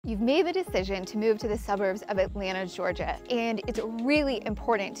You've made the decision to move to the suburbs of Atlanta, Georgia, and it's really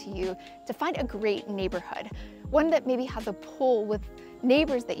important to you to find a great neighborhood, one that maybe has a pool with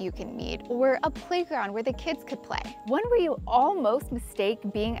neighbors that you can meet, or a playground where the kids could play. One where you almost mistake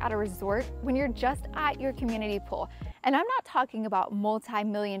being at a resort when you're just at your community pool. And I'm not talking about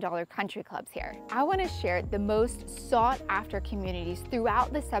multi-million-dollar country clubs here. I want to share the most sought-after communities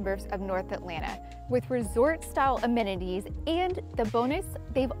throughout the suburbs of North Atlanta with resort-style amenities, and the bonus,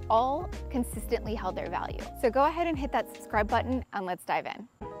 they've all consistently held their value. So go ahead and hit that subscribe button and let's dive in.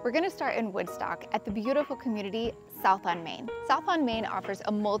 We're going to start in Woodstock at the beautiful community South on Main. South on Main offers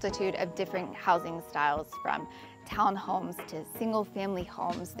a multitude of different housing styles, from townhomes to single-family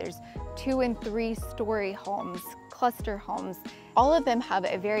homes. There's 2- and 3-story homes, cluster homes. All of them have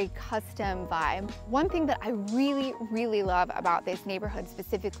a very custom vibe. One thing that I really love about this neighborhood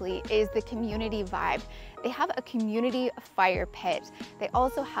specifically is the community vibe. They have a community fire pit. They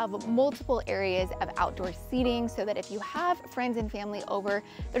also have multiple areas of outdoor seating so that if you have friends and family over,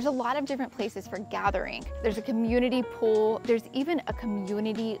 there's a lot of different places for gathering. There's a community pool. There's even a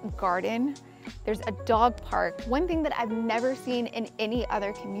community garden. There's a dog park. One thing that I've never seen in any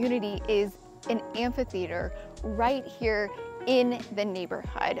other community is an amphitheater right here in the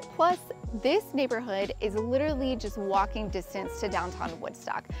neighborhood. Plus, this neighborhood is literally just walking distance to downtown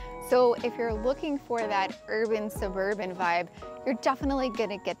Woodstock. So if you're looking for that urban suburban vibe, you're definitely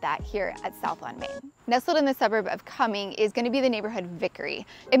gonna get that here at South on Main. Nestled in the suburb of Cumming is gonna be the neighborhood Vickery.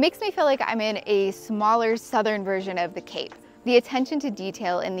 It makes me feel like I'm in a smaller southern version of the Cape. The attention to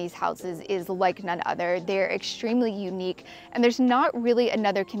detail in these houses is like none other. They're extremely unique, and there's not really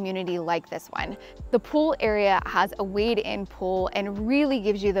another community like this one. The pool area has a wade-in pool and really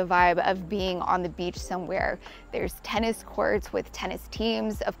gives you the vibe of being on the beach somewhere. There's tennis courts with tennis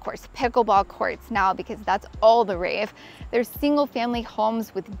teams, of course pickleball courts now because that's all the rave. There's single-family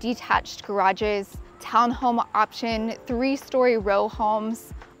homes with detached garages, townhome option, 3-story row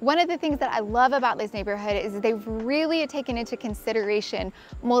homes. One of the things that I love about this neighborhood is they've really taken into consideration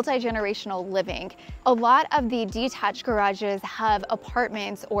multi-generational living. A lot of the detached garages have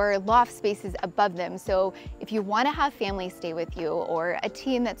apartments or loft spaces above them. So if you want to have family stay with you, or a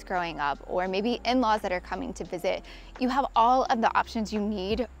teen that's growing up, or maybe in-laws that are coming to visit, you have all of the options you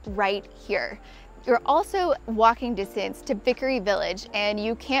need right here. You're also walking distance to Vickery Village, and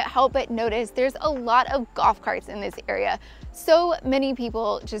you can't help but notice there's a lot of golf carts in this area. So many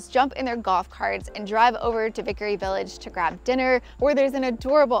people just jump in their golf carts and drive over to Vickery Village to grab dinner, or there's an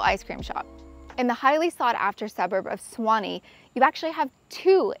adorable ice cream shop. In the highly sought after suburb of Suwanee, you actually have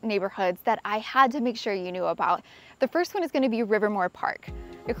 2 neighborhoods that I had to make sure you knew about. The first one is going to be Rivermore Park.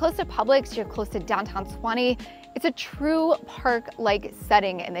 You're close to Publix, you're close to downtown Suwanee. It's a true park-like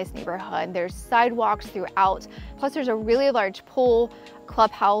setting in this neighborhood. There's sidewalks throughout, plus there's a really large pool,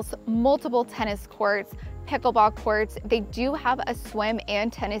 clubhouse, multiple tennis courts, pickleball courts. They do have a swim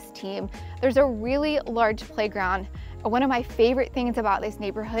and tennis team. There's a really large playground. One of my favorite things about this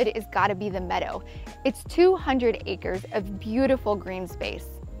neighborhood is gotta be the meadow. It's 200 acres of beautiful green space.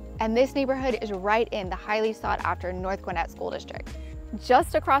 And this neighborhood is right in the highly sought after North Gwinnett School District.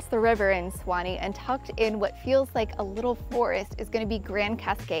 Just across the river in Suwanee and tucked in what feels like a little forest is going to be Grand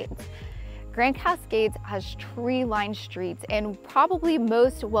Cascades. Grand Cascades has tree-lined streets and probably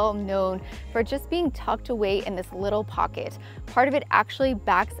most well known for just being tucked away in this little pocket. Part of it actually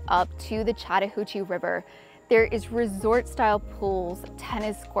backs up to the Chattahoochee River. There is resort-style pools,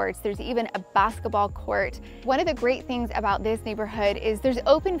 tennis courts, there's even a basketball court. One of the great things about this neighborhood is there's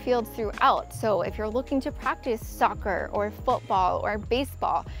open fields throughout. So if you're looking to practice soccer or football or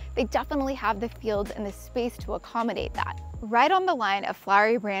baseball, they definitely have the fields and the space to accommodate that. Right on the line of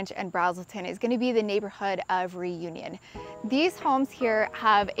Flowery Branch and Brazelton is going to be the neighborhood of Reunion. These homes here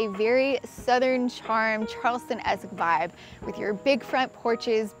have a very Southern charm, Charleston-esque vibe with your big front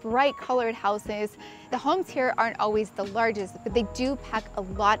porches, bright colored houses. The homes here aren't always the largest, but they do pack a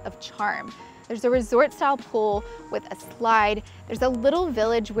lot of charm. There's a resort-style pool with a slide. There's a little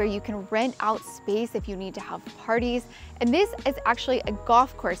village where you can rent out space if you need to have parties. And this is actually a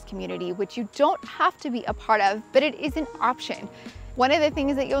golf course community, which you don't have to be a part of, but it is an option. One of the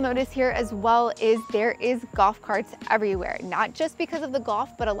things that you'll notice here as well is there is golf carts everywhere, not just because of the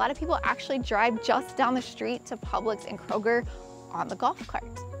golf, but a lot of people actually drive just down the street to Publix and Kroger on the golf cart.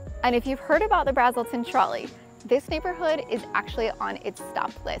 And if you've heard about the Brazelton trolley, this neighborhood is actually on its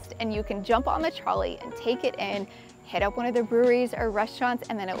stop list, and you can jump on the trolley and take it in, hit up one of the breweries or restaurants,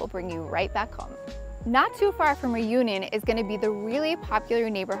 and then it will bring you right back home. Not too far from Reunion is going to be the really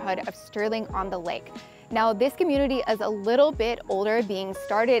popular neighborhood of Sterling on the Lake. Now, this community is a little bit older, being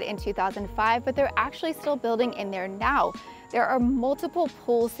started in 2005, but they're actually still building in there now. There are multiple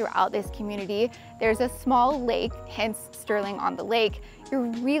pools throughout this community. There's a small lake, hence Sterling on the Lake. You're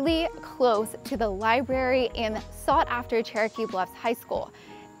really close to the library and sought after Cherokee Bluffs High School.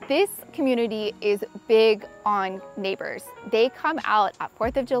 This community is big on neighbors. They come out at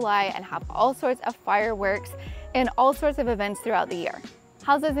 4th of July and have all sorts of fireworks and all sorts of events throughout the year.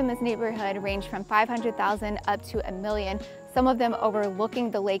 Houses in this neighborhood range from $500,000 up to $1 million, some of them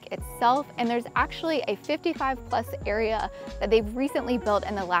overlooking the lake itself, and there's actually a 55+ area that they've recently built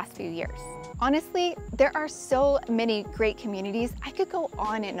in the last few years. Honestly, there are so many great communities. I could go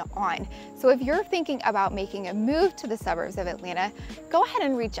on and on. So if you're thinking about making a move to the suburbs of Atlanta, go ahead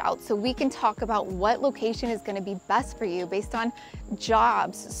and reach out so we can talk about what location is going to be best for you based on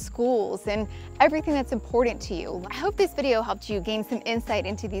jobs, schools, and everything that's important to you. I hope this video helped you gain some insight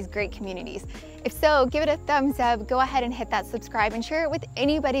into these great communities. If so, give it a thumbs up, go ahead and hit that subscribe and share it with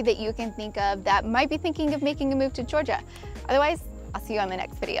anybody that you can think of that might be thinking of making a move to Georgia. Otherwise, I'll see you on the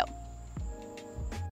next video.